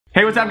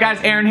Hey, what's up guys?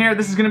 Aaron here.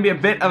 This is gonna be a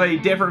bit of a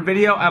different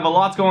video. I have a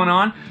lot going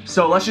on,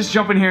 so let's just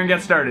jump in here and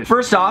get started.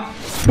 First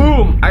off,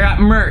 boom, I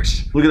got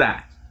merch. Look at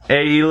that.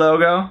 AE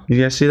logo.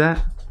 You guys see that?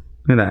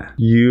 Look at that.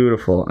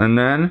 Beautiful. And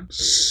then,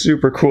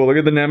 super cool. Look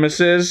at the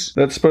Nemesis.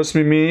 That's supposed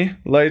to be me.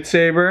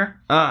 Lightsaber.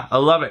 Ah, I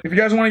love it. If you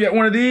guys want to get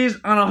one of these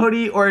on a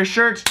hoodie or a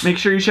shirt, make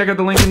sure you check out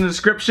the link in the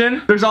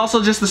description. There's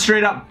also just the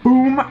straight up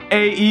boom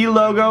AE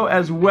logo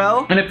as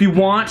well. And if you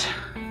want,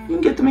 you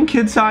can get them in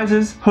kid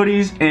sizes,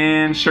 hoodies,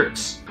 and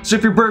shirts. So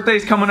if your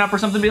birthday's coming up or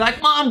something, be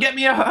like, Mom, get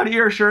me a hoodie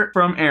or a shirt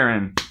from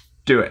Aaron.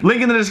 Do it.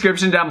 Link in the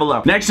description down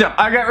below. Next up,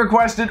 I got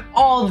requested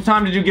all the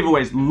time to do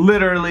giveaways.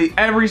 Literally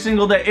every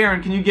single day.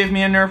 Aaron, can you give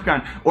me a Nerf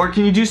gun? Or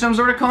can you do some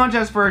sort of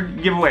contest for a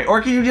giveaway?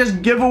 Or can you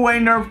just give away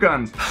Nerf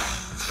guns?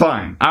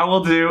 Fine. I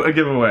will do a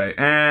giveaway.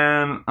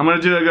 And I'm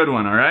gonna do a good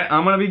one, alright?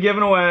 I'm gonna be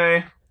giving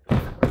away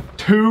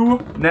 2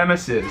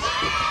 Nemesis.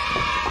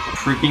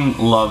 Freaking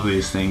love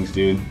these things,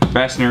 dude.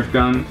 Best Nerf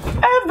gun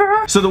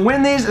ever. So to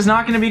win these is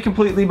not gonna be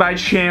completely by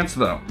chance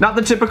though. Not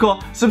the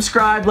typical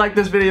subscribe, like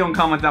this video, and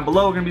comment down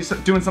below. We're gonna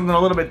be doing something a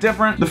little bit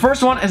different. The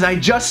first one is I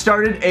just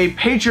started a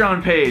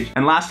Patreon page.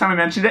 And last time I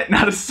mentioned it,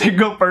 not a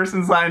single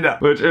person signed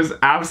up, which is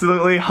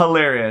absolutely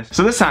hilarious.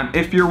 So this time,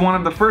 if you're one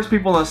of the first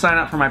people to sign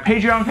up for my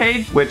Patreon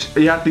page, which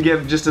you have to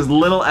give just as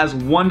little as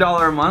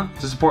 $1 a month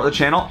to support the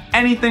channel,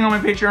 anything on my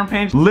Patreon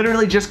page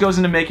literally just goes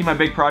into making my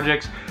big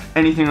projects,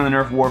 anything on the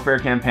Nerf Warfare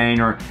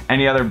campaign or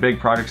any other big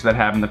projects that I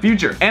have in the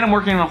future. And I'm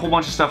working on a whole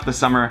bunch of stuff this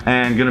summer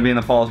and gonna be in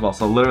the fall as well.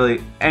 So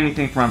literally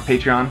anything from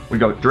Patreon would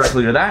go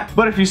directly to that.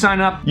 But if you sign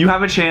up, you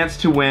have a chance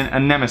to win a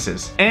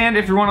Nemesis. And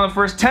if you're one of the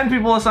first 10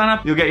 people to sign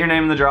up, you'll get your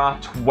name in the draw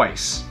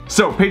twice.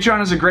 So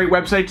Patreon is a great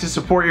website to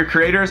support your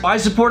creators. I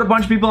support a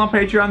bunch of people on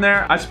Patreon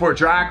there. I support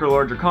Drac or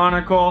Lord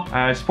Draconical.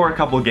 I support a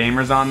couple of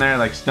gamers on there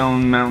like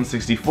Stone Mountain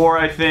 64,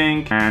 I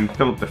think, and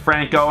Philip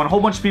DeFranco, and a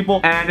whole bunch of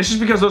people. And it's just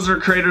because those are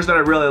creators that I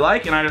really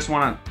like, and I just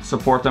want to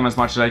support them as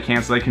much as I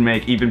can so they can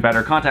make even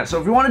better content.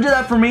 So if you want to do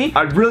that for me,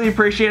 I'd really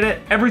appreciate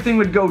it. Everything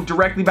would go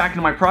directly back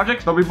into my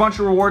project. There'll be a bunch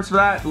of rewards for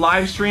that.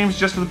 Live streams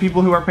just for the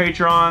people who are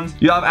patrons.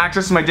 You'll have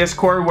access to my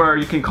Discord where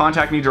you can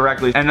contact me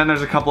directly. And then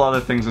there's a couple other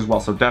things as well.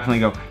 So definitely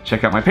go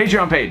check out my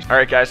Patreon page.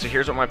 Alright guys, so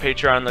here's what my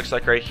Patreon looks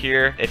like right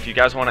here. If you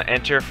guys want to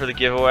enter for the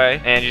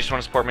giveaway and you just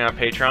want to support me on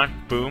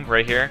Patreon, boom,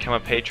 right here, become a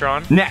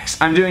patron. Next,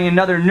 I'm doing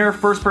another Nerf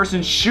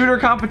first-person shooter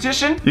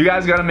competition. You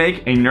guys gotta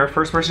make a Nerf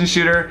first-person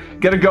shooter,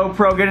 get a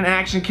GoPro, get an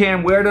action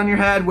cam, wear it on your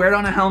head, wear it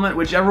on a helmet,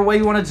 whichever way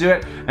you want to do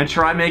it, and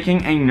try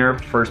making a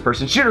Nerf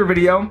first-person shooter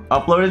video,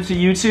 upload it to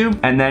YouTube,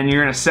 and then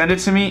you're gonna send it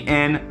to me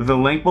in the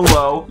link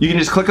below. You can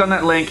just click on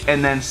that link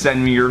and then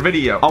send me your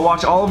video. I'll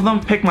watch all of them,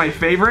 pick my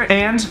favorite,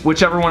 and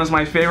whichever one is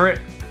my favorite,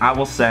 I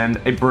will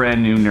send a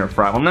brand new Nerf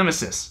Rival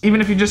Nemesis.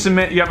 Even if you just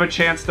submit, you have a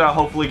chance to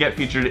hopefully get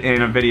featured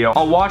in a video.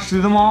 I'll watch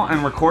through them all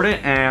and record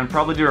it and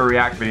probably do a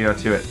react video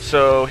to it.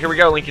 So here we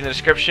go, link in the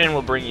description.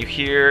 We'll bring you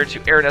here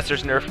to Aaron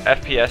Esser's Nerf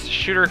FPS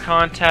shooter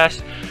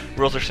contest.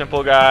 Rules are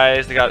simple,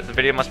 guys. The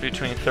video must be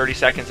between 30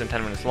 seconds and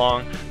 10 minutes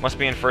long. Must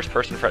be in first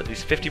person for at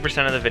least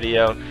 50% of the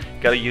video. You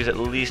gotta use at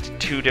least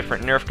 2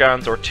 different Nerf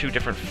guns or 2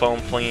 different foam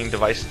flinging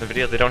devices in the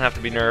video. They don't have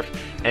to be Nerf,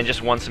 and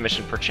just 1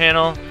 submission per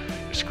channel.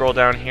 Scroll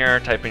down here,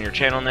 type in your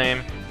channel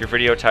name, your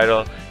video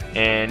title,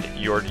 and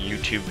your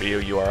YouTube video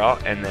URL,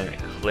 and then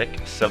click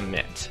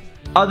submit.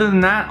 Other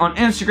than that, on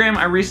Instagram,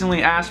 I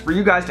recently asked for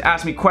you guys to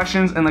ask me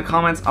questions in the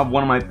comments of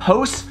one of my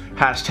posts.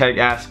 Hashtag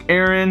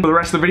AskAaron. For the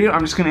rest of the video, I'm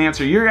just gonna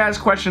answer your guys'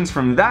 questions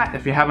from that.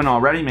 If you haven't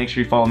already, make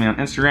sure you follow me on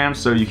Instagram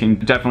so you can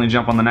definitely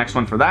jump on the next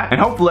one for that. And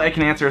hopefully I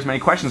can answer as many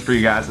questions for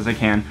you guys as I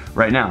can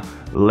right now.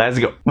 Let's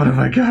go. What have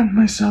I gotten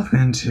myself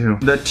into?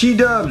 The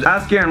T-Dubs.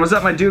 Ask Aaron, what's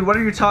up, my dude? What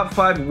are your top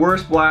 5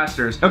 worst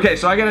blasters? Okay,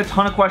 so I get a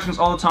ton of questions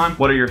all the time.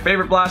 What are your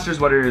favorite blasters?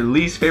 What are your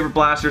least favorite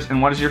blasters?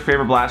 And what is your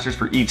favorite blasters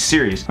for each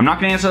series? I'm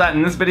not gonna answer that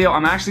in this video.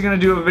 I'm actually gonna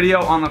do a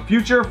video on the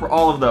future for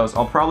all of those.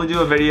 I'll probably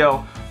do a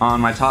video on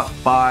my top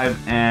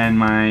 5 and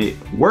my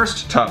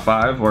worst top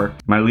 5, or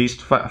my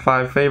least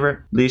 5 favorite,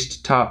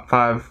 least top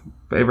 5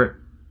 favorite.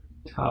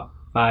 Top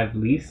 5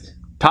 least?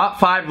 Top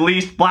 5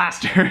 least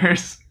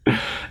blasters.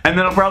 And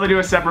then I'll probably do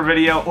a separate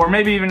video, or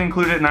maybe even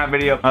include it in that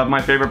video, of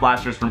my favorite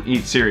blasters from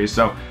each series.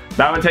 So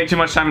that would take too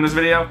much time in this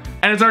video,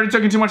 and it's already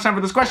taken too much time for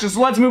this question,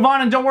 so let's move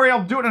on, and don't worry,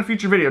 I'll do it in a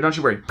future video, don't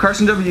you worry.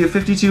 Carson W,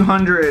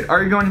 5200,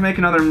 are you going to make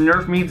another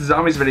Nerf Meets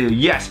Zombies video?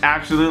 Yes,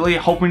 absolutely,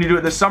 hoping to do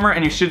it this summer,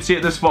 and you should see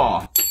it this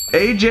fall.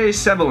 AJ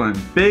Sebelin,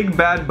 big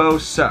bad bow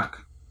suck.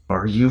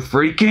 Are you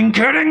freaking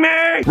kidding me?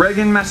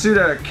 Reagan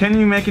Masuda, can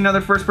you make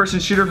another first-person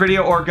shooter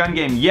video or gun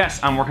game? Yes,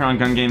 I'm working on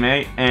Gun Game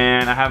 8,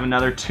 and I have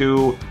another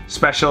 2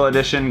 special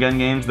edition gun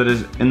games that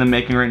is in the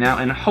making right now,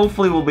 and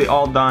hopefully will be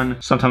all done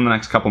sometime in the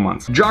next couple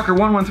months.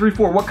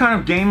 Jocker1134, what kind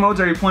of game modes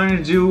are you planning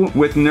to do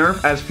with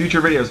Nerf as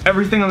future videos?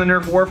 Everything on the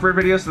Nerf Warfare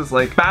videos, so it's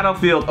like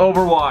Battlefield,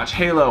 Overwatch,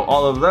 Halo,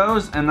 all of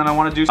those, and then I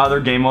want to do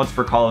other game modes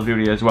for Call of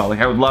Duty as well. Like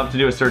I would love to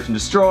do a search and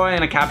destroy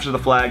and a capture the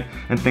flag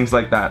and things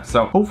like that.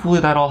 So hopefully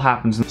that all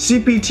happens.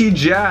 CPT GT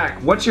Jack,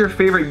 what's your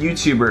favorite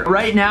YouTuber?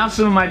 Right now,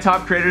 some of my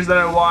top creators that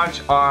I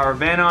watch are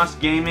Vanos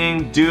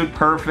Gaming, Dude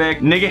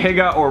Perfect, Nigga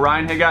Higa or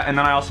Ryan Higa, and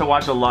then I also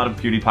watch a lot of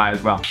PewDiePie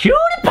as well.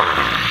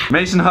 PewDiePie!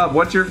 Mason Hub,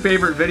 what's your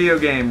favorite video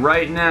game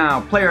right now?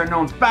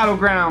 PlayerUnknown's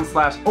Battlegrounds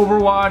 /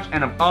 Overwatch,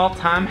 and of all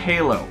time,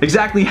 Halo.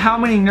 Exactly how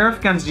many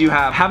Nerf guns do you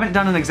have? Haven't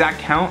done an exact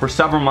count for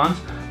several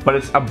months, but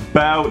it's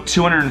about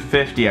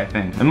 250, I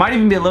think. It might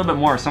even be a little bit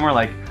more, somewhere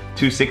like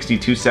 260,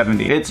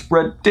 270. It's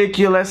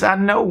ridiculous, I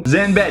know.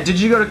 Zenbet, did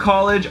you go to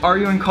college? Are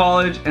you in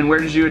college? And where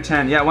did you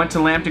attend? Yeah, I went to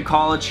Lambton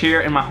College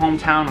here in my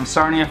hometown of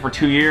Sarnia for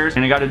 2 years,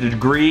 and I got a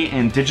degree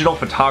in digital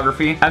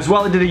photography. As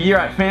well, I did a year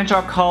at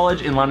Fanshawe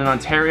College in London,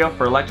 Ontario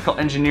for electrical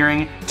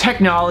engineering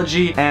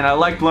technology, and I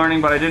liked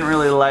learning, but I didn't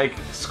really like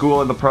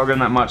school and the program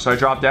that much, so I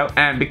dropped out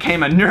and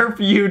became a Nerf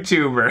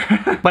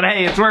YouTuber. But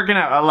hey, it's working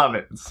out. I love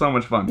it. It's so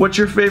much fun. What's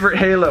your favorite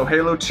Halo?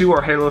 Halo 2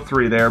 or Halo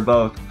 3? They are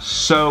both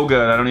so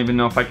good. I don't even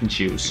know if I can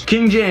choose.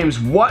 King James,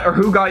 what or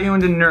who got you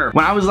into Nerf?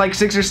 When I was like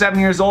 6 or 7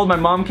 years old, my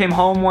mom came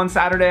home one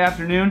Saturday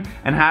afternoon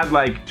and had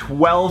like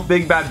 12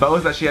 big bad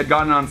bows that she had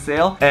gotten on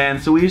sale,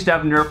 and so we used to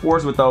have Nerf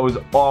wars with those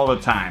all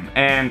the time,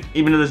 and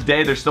even to this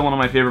day they're still one of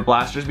my favorite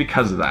blasters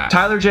because of that.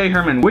 Tyler J.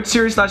 Herman, which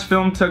series /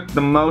 film took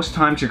the most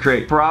time to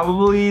create?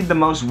 Probably the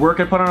most work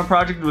I put on a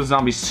project was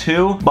Zombies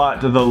 2,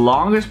 but the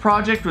longest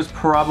project was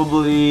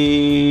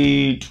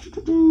probably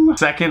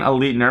second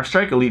Elite Nerf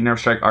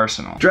Strike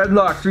Arsenal.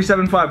 Dreadlock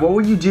 375, what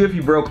would you do if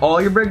you broke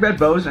all your big bad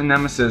bows and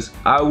nemesis?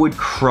 I would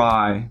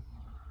cry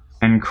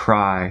and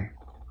cry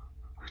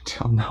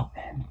till no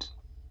end.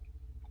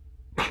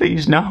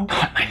 Please no.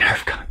 Not my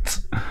Nerf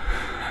guns.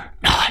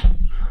 Not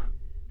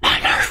my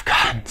Nerf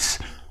guns.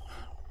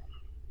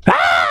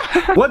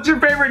 Ah! What's your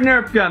favorite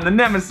Nerf gun? The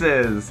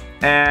Nemesis.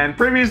 And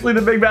previously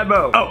the Big Bad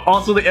Bow. Oh,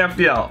 also the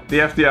FDL. The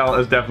FDL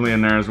is definitely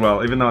in there as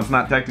well, even though it's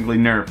not technically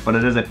Nerf, but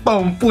it is a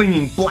foam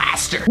flinging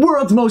blaster.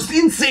 World's most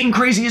insane,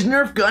 craziest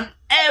Nerf gun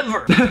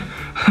ever.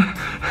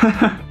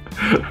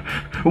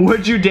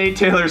 Would you date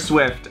Taylor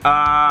Swift?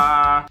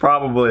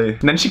 Probably.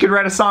 Then she could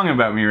write a song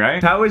about me,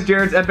 right? How was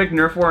Jared's epic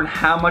Nerf war and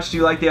how much do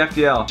you like the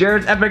FDL?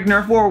 Jared's epic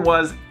Nerf war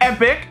was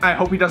epic. I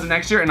hope he does it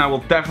next year and I will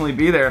definitely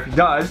be there if he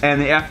does.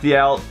 And the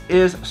FDL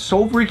is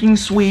so freaking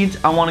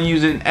sweet. I want to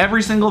use it in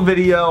every single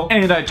video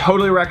and I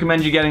totally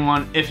recommend you getting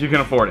one if you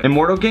can afford it.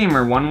 Immortal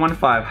Gamer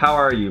 115, how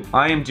are you?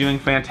 I am doing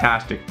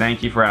fantastic.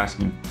 Thank you for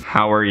asking.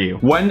 How are you?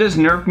 When does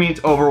Nerf meets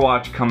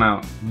Overwatch come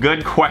out?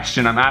 Good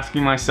question. I'm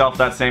asking myself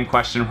that same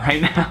question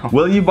right now.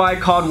 Will you buy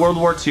COD World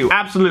War II?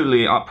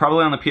 Absolutely,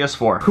 probably on the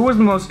PS4. Who was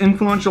the most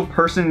influential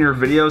person in your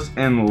videos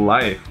in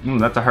life?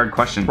 That's a hard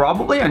question.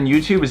 Probably on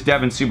YouTube is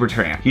Devin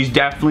Supertramp. He's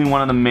definitely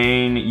one of the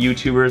main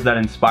YouTubers that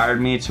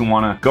inspired me to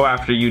want to go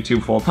after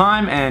YouTube full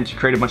time and to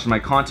create a bunch of my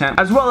content,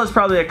 as well as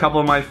probably a couple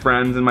of my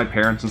friends and my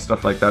parents and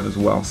stuff like that as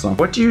well. So,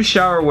 what do you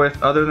shower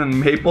with other than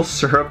maple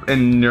syrup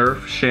and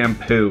Nerf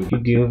shampoo? You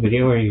do a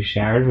video where you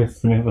showered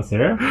with maple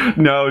syrup?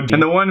 No,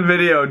 in the one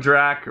video,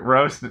 Drac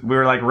roasted, we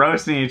were like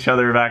roasting each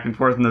other back and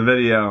forth in the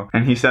video,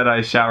 and he said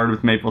I showered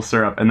with maple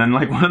syrup, and then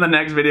like one of the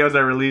next videos I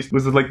released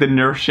was with like the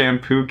Nerf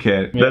shampoo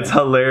kit. Yeah. That's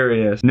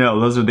hilarious. No,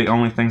 those are the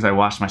only things I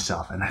wash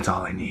myself, and that's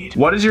all I need.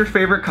 What is your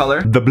favorite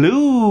color? The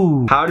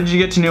blue. How did you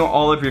get to know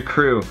all of your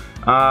crew?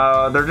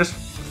 They're just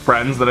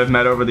friends that I've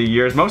met over the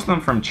years, most of them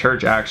from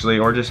church actually,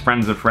 or just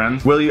friends of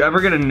friends. Will you ever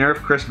get a Nerf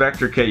Chris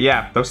Vector kit?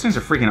 Yeah, those things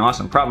are freaking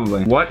awesome,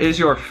 probably. What is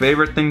your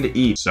favorite thing to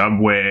eat?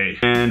 Subway.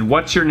 And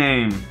what's your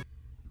name?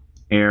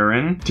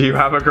 Aaron. Do you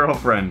have a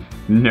girlfriend?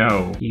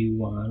 No. You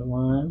want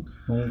one?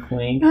 Wink,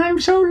 wink. I'm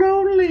so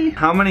lonely.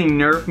 How many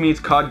Nerf meets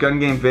COD gun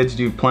game vids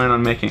do you plan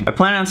on making? I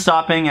plan on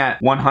stopping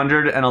at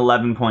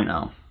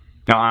 111.0.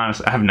 No,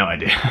 honestly, I have no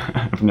idea.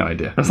 I have no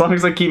idea. As long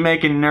as I keep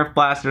making Nerf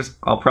blasters,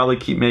 I'll probably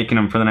keep making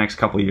them for the next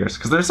couple of years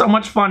because they're so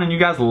much fun and you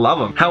guys love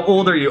them. How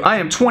old are you? I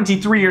am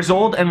 23 years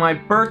old and my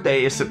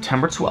birthday is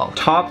September 12th.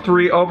 Top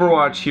 3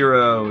 Overwatch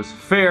heroes: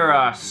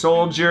 Pharah,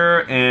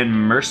 Soldier, and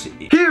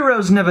Mercy.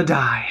 Heroes never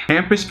die.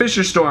 Campus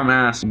Fisherstorm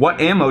asks, what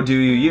ammo do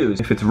you use?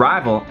 If it's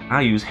Rival,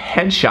 I use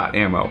headshot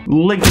ammo.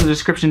 Link in the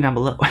description down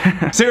below.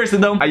 Seriously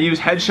though, I use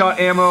headshot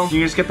ammo. You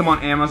can just get them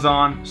on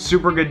Amazon.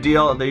 Super good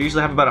deal. They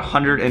usually have about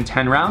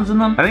 110 rounds in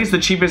them. I think it's the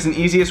cheapest and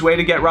easiest way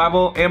to get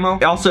Rival ammo.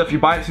 Also, if you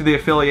buy it through the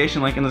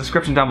affiliation link in the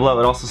description down below,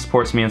 it also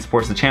supports me and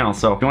supports the channel.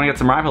 So if you want to get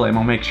some Rival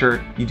ammo, make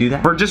sure you do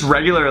that. For just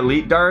regular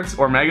elite darts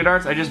or mega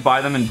darts, I just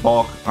buy them in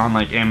bulk on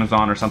like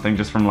Amazon or something,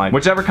 just from like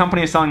whichever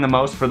company is selling the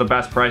most for the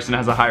best price and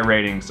has a high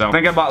rating. So I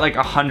think I bought like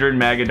 100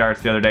 mega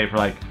darts the other day for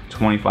like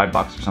 25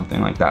 bucks or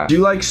something like that. Do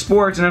you like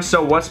sports? And if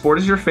so, what sport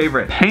is your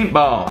favorite?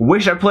 Paintball.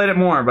 Wish I played it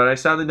more, but I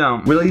sadly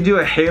don't. Will you do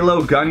a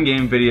Halo gun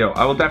game video?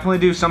 I will definitely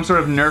do some sort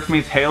of Nerf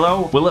meets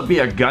Halo. Will it be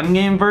a gun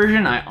game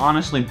version? I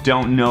honestly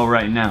don't know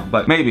right now,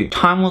 but maybe.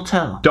 Time will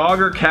tell.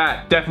 Dog or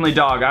cat? Definitely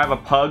dog. I have a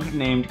pug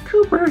named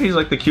Cooper. He's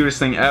like the cutest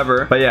thing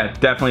ever. But yeah,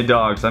 definitely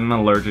dogs. I'm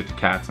allergic to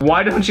cats.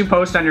 Why don't you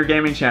post on your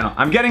gaming channel?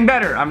 I'm getting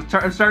better. I'm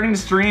starting to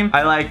stream.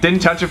 I like didn't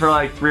touch it for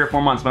like 3 or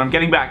 4 months, but I'm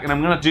getting back and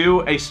I'm gonna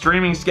do a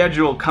streaming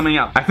schedule coming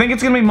up. I think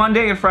it's gonna be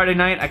Monday and Friday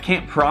night. I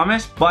can't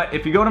promise, but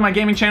if you go to my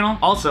gaming channel,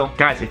 also,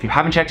 guys, if you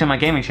haven't checked out my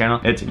gaming channel,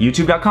 it's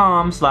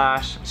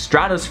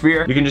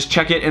youtube.com/stratosphere. You can just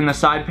check it in the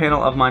side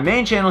panel of my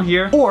main channel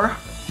here, or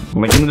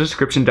link in the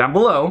description down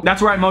below.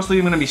 That's where I mostly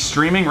am going to be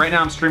streaming. Right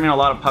now I'm streaming a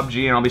lot of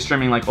PUBG, and I'll be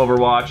streaming like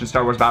Overwatch and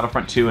Star Wars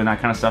Battlefront 2 and that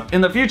kind of stuff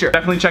in the future.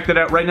 Definitely check that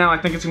out. Right now I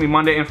think it's going to be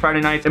Monday and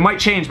Friday nights. It might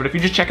change, but if you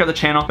just check out the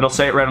channel, it'll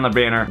say it right on the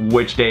banner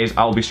which days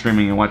I'll be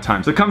streaming and what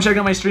time. So come check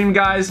out my stream,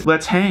 guys.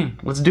 Let's hang.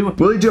 Let's do it.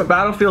 Will you do a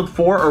Battlefield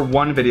 4 or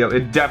 1 video?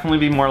 It'd definitely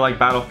be more like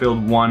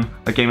Battlefield 1.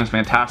 That game is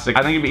fantastic.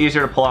 I think it'd be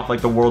easier to pull off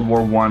like the World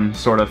War I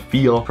sort of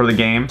feel for the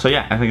game. So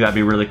yeah, I think that'd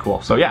be really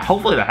cool. So yeah,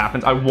 hopefully that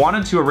happens. I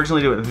wanted to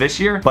originally do it this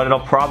year, but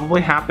it'll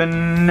probably happen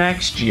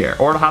next year,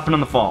 or it'll happen in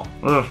the fall.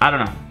 Ugh, I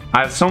don't know.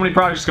 I have so many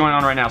projects going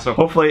on right now, so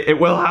hopefully it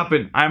will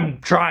happen.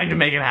 I'm trying to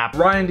make it happen.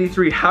 Ryan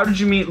D3, how did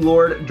you meet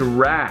Lord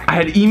Drak? I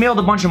had emailed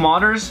a bunch of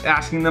modders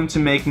asking them to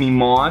make me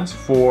mods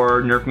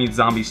for Nerf Meets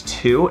Zombies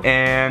 2,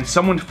 and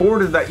someone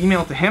forwarded that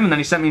email to him, and then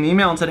he sent me an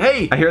email and said,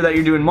 hey, I hear that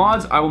you're doing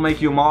mods. I will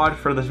make you a mod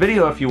for this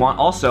video if you want.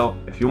 Also,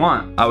 if you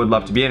want, I would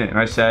love to be in it. And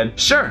I said,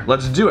 sure,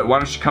 let's do it. Why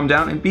don't you come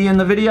down and be in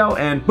the video?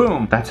 And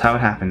boom, that's how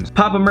it happens.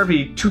 Papa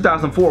Murphy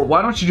 2004,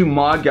 why don't you do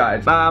mod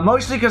guides?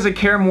 Mostly because I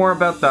care more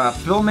about the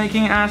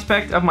filmmaking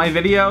aspect of my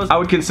videos. I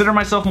would consider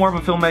myself more of a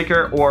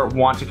filmmaker, or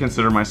want to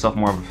consider myself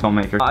more of a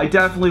filmmaker. I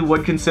definitely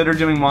would consider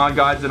doing mod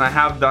guides, and I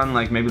have done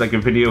like maybe like a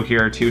video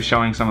here or two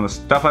showing some of the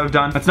stuff I've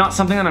done. It's not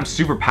something that I'm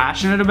super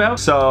passionate about,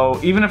 so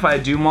even if I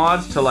do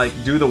mods to like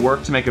do the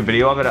work to make a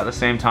video of it at the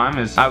same time,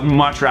 I'd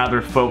much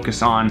rather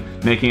focus on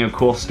making a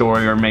cool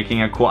story or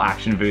making a cool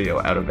action video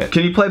out of it.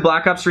 Can you play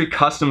Black Ops 3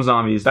 custom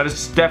zombies? That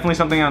is definitely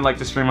something I'd like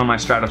to stream on my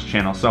Stratos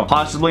channel, so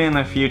possibly in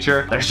the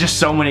future. There's just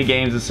so many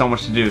games and so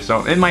much to do,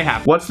 so it might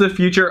happen. What's the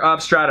future of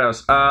Stratos?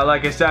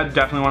 Like I said,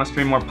 definitely want to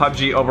stream more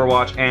PUBG,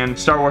 Overwatch, and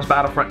Star Wars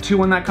Battlefront 2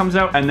 when that comes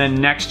out, and then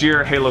next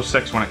year Halo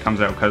 6 when it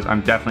comes out, because I'm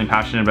definitely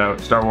passionate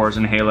about Star Wars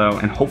and Halo,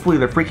 and hopefully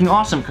they're freaking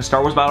awesome, because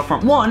Star Wars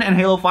Battlefront 1 and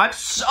Halo 5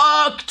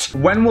 sucked!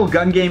 When will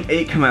Gun Game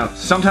 8 come out?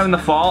 Sometime in the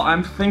fall.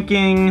 I'm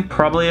thinking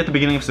probably at the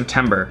beginning of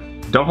September.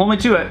 Don't hold me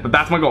to it, but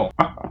that's my goal.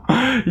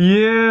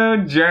 You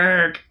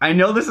jerk. I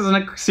know this isn't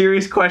a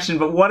serious question,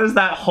 but what is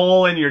that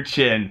hole in your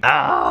chin?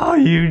 Oh,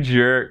 you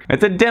jerk.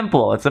 It's a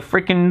dimple. It's a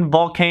freaking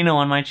volcano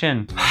on my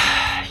chin.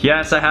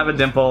 Yes, I have a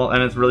dimple,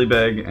 and it's really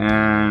big,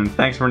 and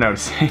thanks for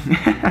noticing.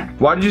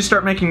 Why did you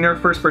start making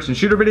Nerf first-person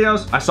shooter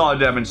videos? I saw a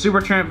Devin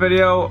Supertramp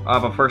video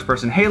of a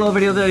first-person Halo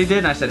video that he did,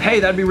 and I said, hey,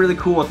 that'd be really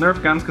cool with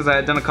Nerf guns, because I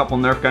had done a couple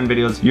Nerf gun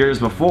videos years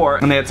before,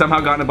 and they had somehow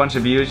gotten a bunch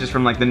of views just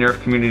from like the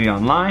Nerf community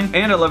online.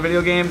 And I love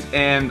video games,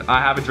 and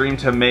I have a dream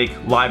to make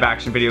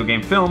live-action video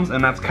game films,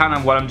 and that's kind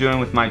of what I'm doing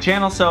with my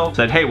channel, so I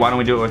said, hey, why don't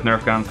we do it with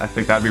Nerf guns? I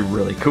think that'd be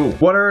really cool.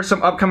 What are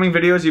some upcoming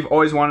videos you've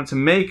always wanted to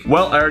make?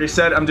 Well, I already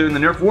said I'm doing the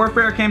Nerf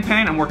Warfare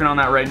campaign. I'm working on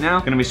that right now.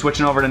 Gonna be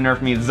switching over to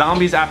Nerf Meets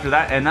Zombies after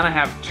that, and then I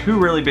have two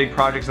really big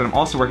projects that I'm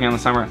also working on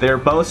this summer. They're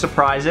both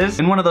surprises,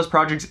 and one of those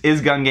projects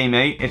is Gun Game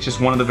 8. It's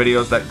just one of the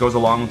videos that goes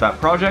along with that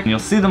project, and you'll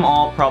see them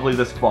all probably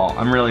this fall.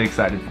 I'm really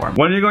excited for them.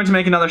 When are you going to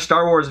make another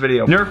Star Wars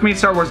video? Nerf Meets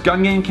Star Wars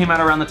Gun Game came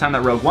out around the time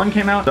that Rogue One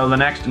came out, so the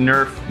next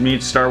Nerf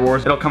Meets Star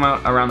Wars, it'll come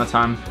out around the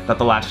time that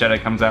The Last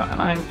Jedi comes out, and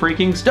I'm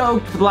freaking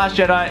stoked for The Last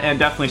Jedi, and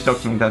definitely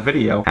stoked to make that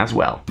video as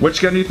well.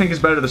 Which gun do you think is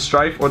better, the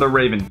Strife or the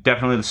Raven?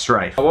 Definitely the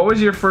Strife. What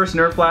was your first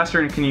Nerf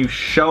blaster, and can you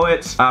show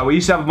it? We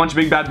used to have a bunch of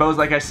big bad bows,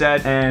 like I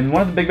said, and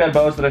one of the big bad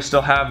bows that I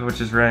still have,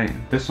 which is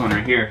this one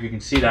right here, if you can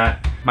see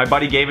that. My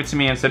buddy gave it to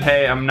me and said,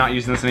 hey, I'm not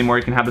using this anymore,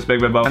 you can have this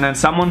big bad bow. And then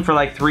someone for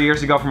like 3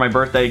 years ago for my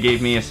birthday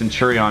gave me a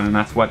Centurion, and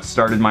that's what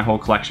started my whole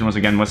collection was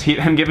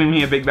him giving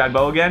me a big bad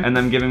bow again, and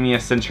then giving me a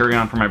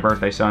Centurion for my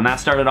birthday. So, and that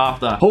started off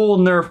the whole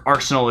Nerf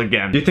arsenal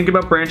again. Do you think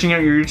about branching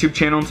out your YouTube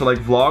channel into like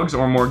vlogs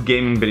or more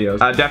gaming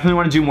videos? I definitely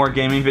want to do more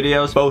gaming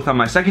videos, both on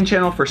my second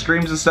channel for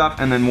streams and stuff,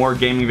 and then more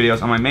gaming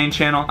videos on my main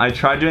channel. I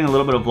tried doing a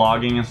little bit of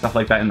vlogging and stuff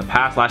like that in the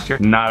past last year.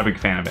 Not a big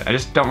fan of it. I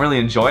just don't really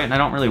enjoy it, and I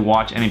don't really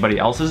watch anybody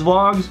else's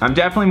vlogs. I'm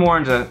definitely more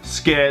into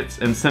skits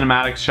and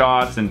cinematic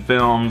shots and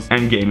films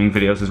and gaming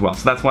videos as well.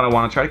 So that's what I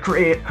want to try to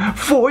create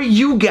for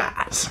you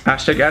guys.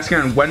 Hashtag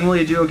AskAaron, when will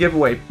you do a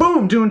giveaway?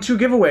 Boom, doing 2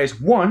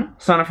 giveaways. One,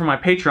 sign up for my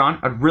Patreon.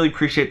 I'd really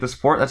appreciate the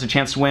support. That's a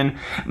chance to win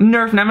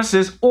Nerf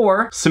Nemesis,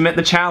 or submit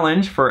the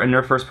challenge for a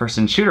Nerf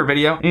first-person shooter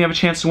video, and you have a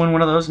chance to win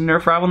one of those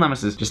Nerf Rival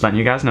Nemesis. Just letting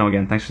you guys know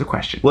again. Thanks for the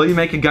question. Will you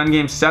make a Gun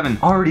Game 7?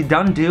 Already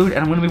done, dude, and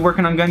I'm going to be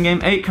working on Gun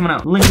Game 8 coming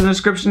out. Link in the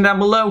description down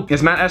below.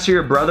 Is Matt Esser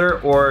your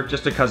brother or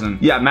just a cousin?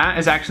 Yeah, Matt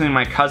is actually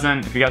my cousin.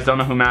 If you guys don't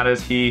know who Matt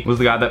is, he was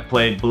the guy that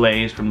played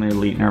Blaze from the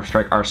Elite Nerf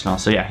Strike Arsenal.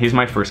 So yeah, he's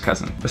my first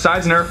cousin.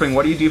 Besides nerfing,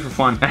 what do you do for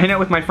fun? I hang out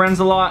with my friends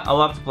a lot. I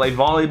love to play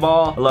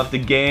volleyball. I love to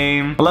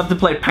game. I love to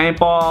play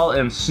paintball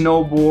and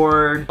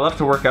snowboard. I love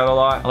to work out a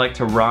lot. I like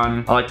to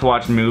run. I like to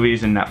watch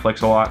movies and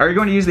Netflix a lot. Are you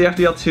going to use the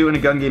FDL2 in a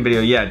Gun Game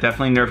video? Yeah,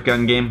 definitely Nerf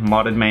Gun Game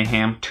Modded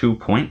Mayhem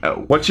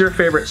 2.0. What's your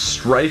favorite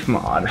Strife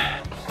mod?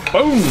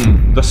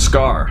 Boom! The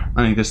Scar.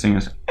 I think this thing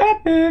is epic.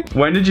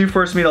 When did you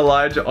first meet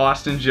Elijah,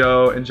 Austin,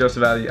 Joe, and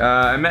Joseph Ali?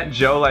 I met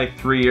Joe like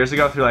 3 years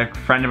ago through like a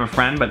friend of a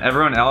friend, but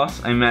everyone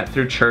else I met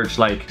through church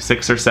like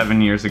 6 or 7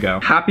 years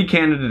ago. Happy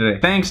Canada Day.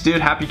 Thanks,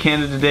 dude. Happy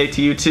Canada Day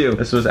to you too.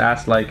 This was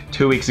asked like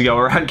 2 weeks ago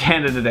around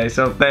Canada Day,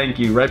 so thank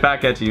you. Right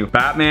back at you.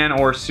 Batman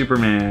or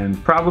Superman?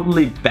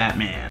 Probably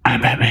Batman.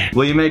 I'm Batman.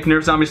 Will you make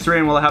Nerf Zombies 3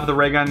 and will it have the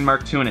ray gun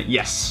Mark II in it?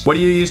 Yes. What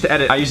do you use to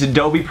edit? I use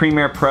Adobe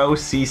Premiere Pro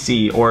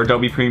CC or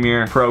Adobe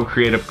Premiere Pro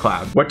Creative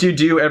Cloud. What do you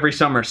do every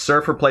summer?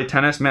 Surf or play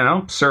tennis? Man, I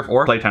don't surf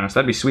or play tennis.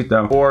 That'd be sweet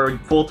though. Or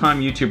full-time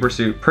YouTube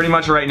pursuit? Pretty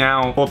much right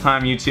now,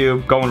 full-time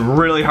YouTube. Going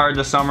really hard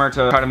this summer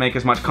to try to make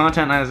as much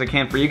content as I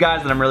can for you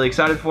guys that I'm really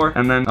excited for.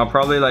 And then I'll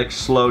probably like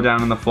slow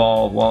down in the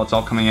fall while it's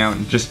all coming out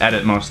and just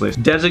edit mostly.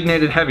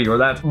 Designated heavy, or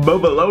that's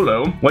Boba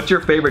Lolo. What's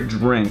your favorite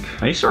drink?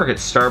 I used to work at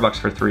Starbucks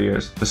for 3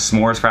 years. The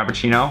s'mores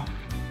frappuccino.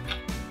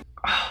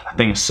 Oh, that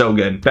thing is so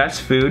good.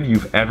 Best food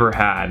you've ever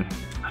had?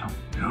 I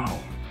don't know.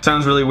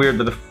 Sounds really weird,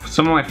 but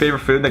some of my favorite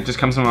food that just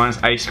comes to my mind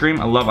is ice cream.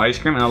 I love ice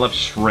cream and I love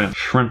shrimp.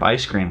 Shrimp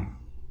ice cream.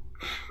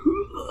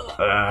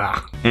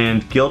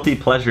 And guilty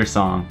pleasure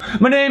song.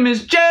 My name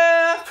is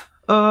Jeff.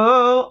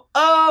 Oh,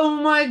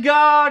 oh my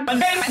God. My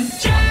name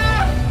is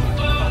Jeff.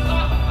 Oh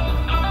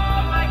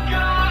my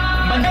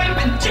God. My name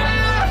is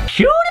Jeff.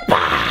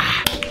 PewDiePie.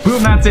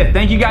 Boom, that's it.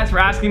 Thank you guys for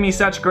asking me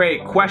such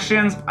great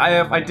questions.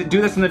 If I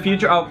do this in the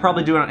future, I'll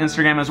probably do it on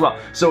Instagram as well.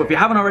 So if you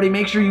haven't already,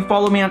 make sure you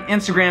follow me on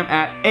Instagram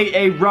at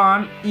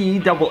AAAron,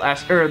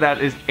 E-double-S-er,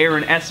 that is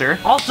Aaron Esser.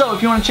 Also,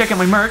 if you want to check out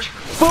my merch,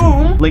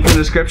 boom, link in the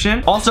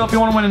description. Also, if you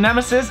want to win a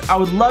Nemesis, I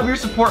would love your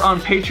support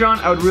on Patreon.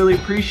 I would really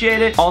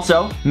appreciate it.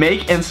 Also,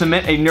 make and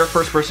submit a Nerf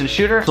first-person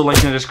shooter. So link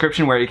in the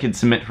description where you can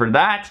submit for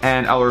that,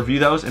 and I'll review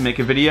those and make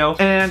a video.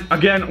 And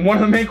again, one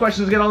of the main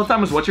questions I get all the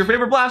time is, what's your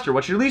favorite blaster?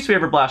 What's your least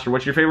favorite blaster?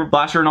 What's your favorite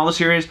blaster in all the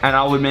series? And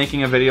I'll be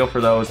making a video for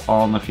those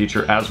all in the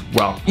future as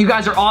well. You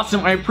guys are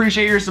awesome. I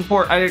appreciate your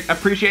support. I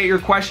appreciate your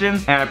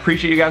questions, and I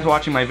appreciate you guys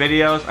watching my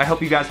videos. I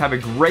hope you guys have a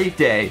great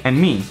day. And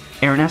me,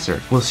 Aaron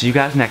Esser, will see you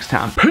guys next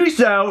time.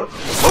 Peace out.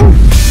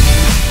 Ooh.